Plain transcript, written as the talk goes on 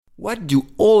What do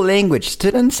all language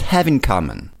students have in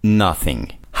common?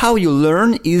 Nothing. How you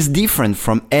learn is different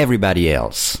from everybody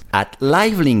else. At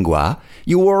LiveLingua,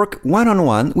 you work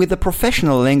one-on-one with a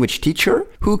professional language teacher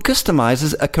who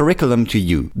customizes a curriculum to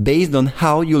you based on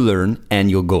how you learn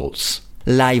and your goals.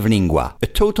 LiveLingua, a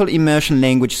total immersion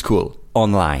language school,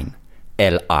 online.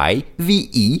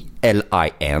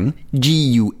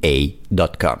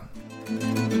 LiveLingua.com.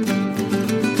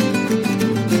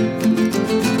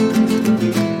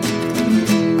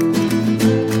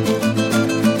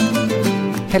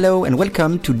 Hello and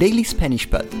welcome to Daily Spanish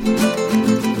Pod.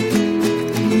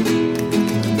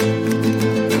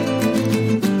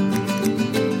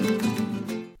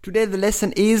 Today the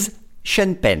lesson is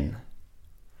Sean Penn.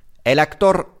 El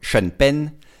actor Sean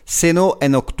Penn cenó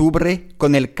en octubre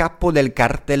con el capo del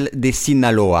cártel de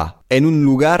Sinaloa en un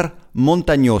lugar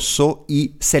montañoso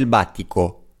y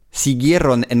selvático.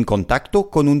 Siguieron en contacto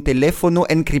con un teléfono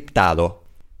encriptado.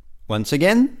 Once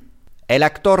again, el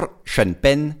actor Sean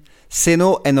Penn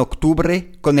cenó en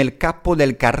octubre con el capo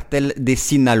del cártel de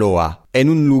Sinaloa en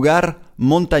un lugar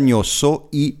montañoso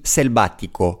y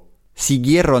selvático.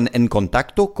 Siguieron en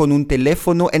contacto con un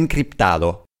teléfono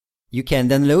encriptado. You can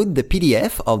download the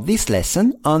PDF of this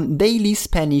lesson on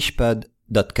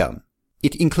dailyspanishpod.com.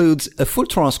 It includes a full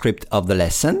transcript of the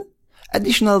lesson,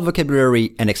 additional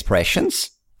vocabulary and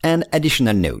expressions, and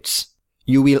additional notes.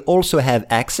 You will also have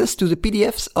access to the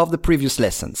PDFs of the previous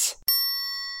lessons.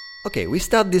 Okay, we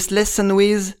start this lesson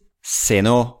with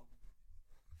cenó,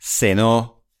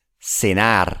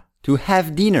 cenar, to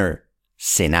have dinner,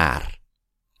 cenar.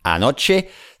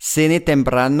 Anoche cené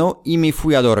temprano y me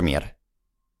fui a dormir.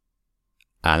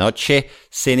 Anoche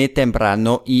cené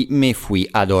temprano y me fui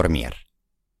a dormir.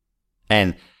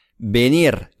 And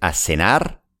venir a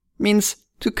cenar means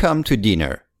to come to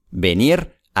dinner.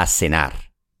 Venir a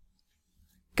cenar.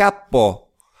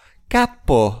 Capo,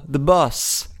 the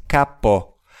boss, capo.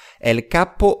 El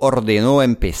capo ordenó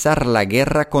empezar la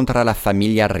guerra contra la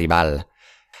familia rival.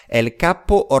 El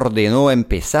capo ordenó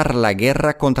empezar la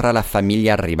guerra contra la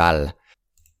familia rival.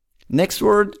 Next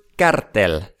word,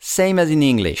 cartel. Same as in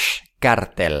English.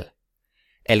 Cartel.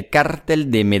 El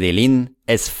cártel de Medellín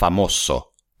es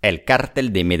famoso. El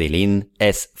cártel de Medellín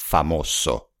es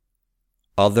famoso.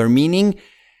 Other meaning,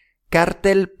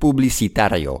 cartel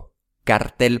publicitario.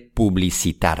 Cartel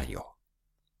publicitario.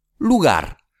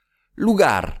 Lugar.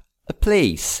 A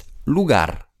place.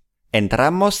 Lugar.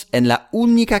 Entramos en la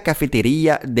única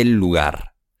cafetería del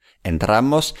lugar.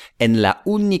 Entramos en la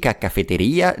única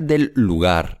cafetería del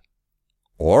lugar.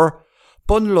 Or,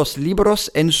 pon los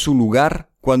libros en su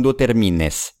lugar cuando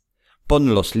termines.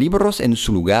 Pon los libros en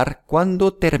su lugar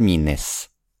cuando termines.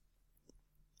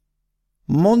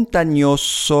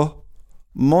 Montañoso,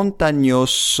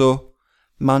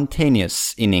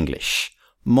 mountainous in English.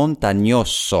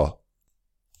 Montañoso.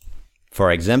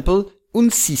 For example,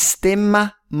 un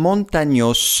sistema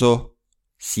montañoso.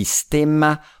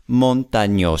 Sistema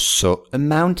montañoso, a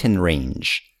mountain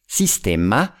range.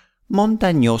 Sistema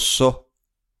montañoso.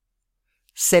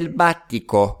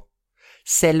 Selvático,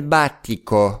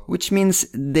 which means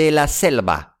de la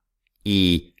selva.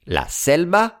 Y la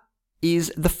selva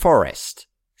is the forest.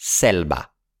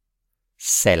 Selva.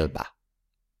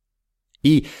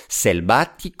 Y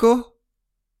selvático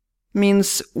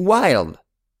means wild.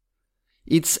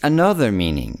 It's another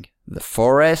meaning. The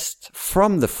forest,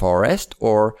 from the forest,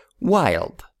 or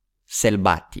wild.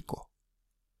 Selvático.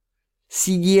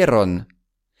 Siguieron,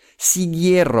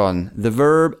 the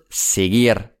verb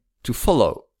seguir, to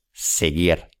follow.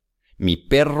 Seguir. Mi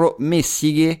perro me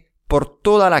sigue por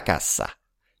toda la casa.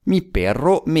 Mi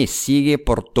perro me sigue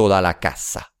por toda la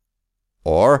casa.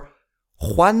 Or,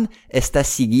 Juan está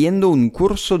siguiendo un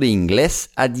curso de inglés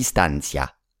a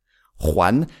distancia.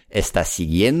 Juan está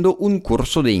siguiendo un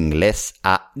curso de inglés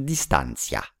a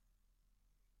distancia.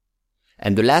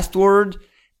 And the last word,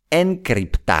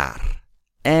 encriptar.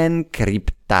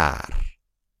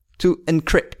 To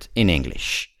encrypt in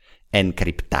English.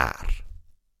 Encriptar.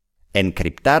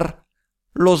 Encriptar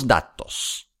los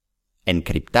datos.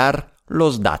 Encriptar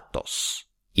los datos.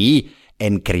 Y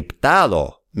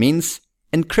encriptado means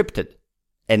encrypted.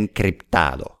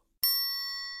 Encriptado.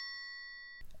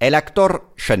 El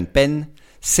actor Sean Penn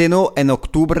cenó en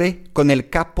octubre con el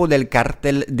capo del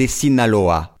cártel de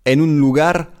Sinaloa en un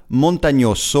lugar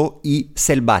montañoso y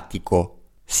selvático.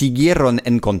 Siguieron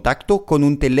en contacto con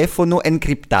un teléfono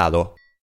encriptado.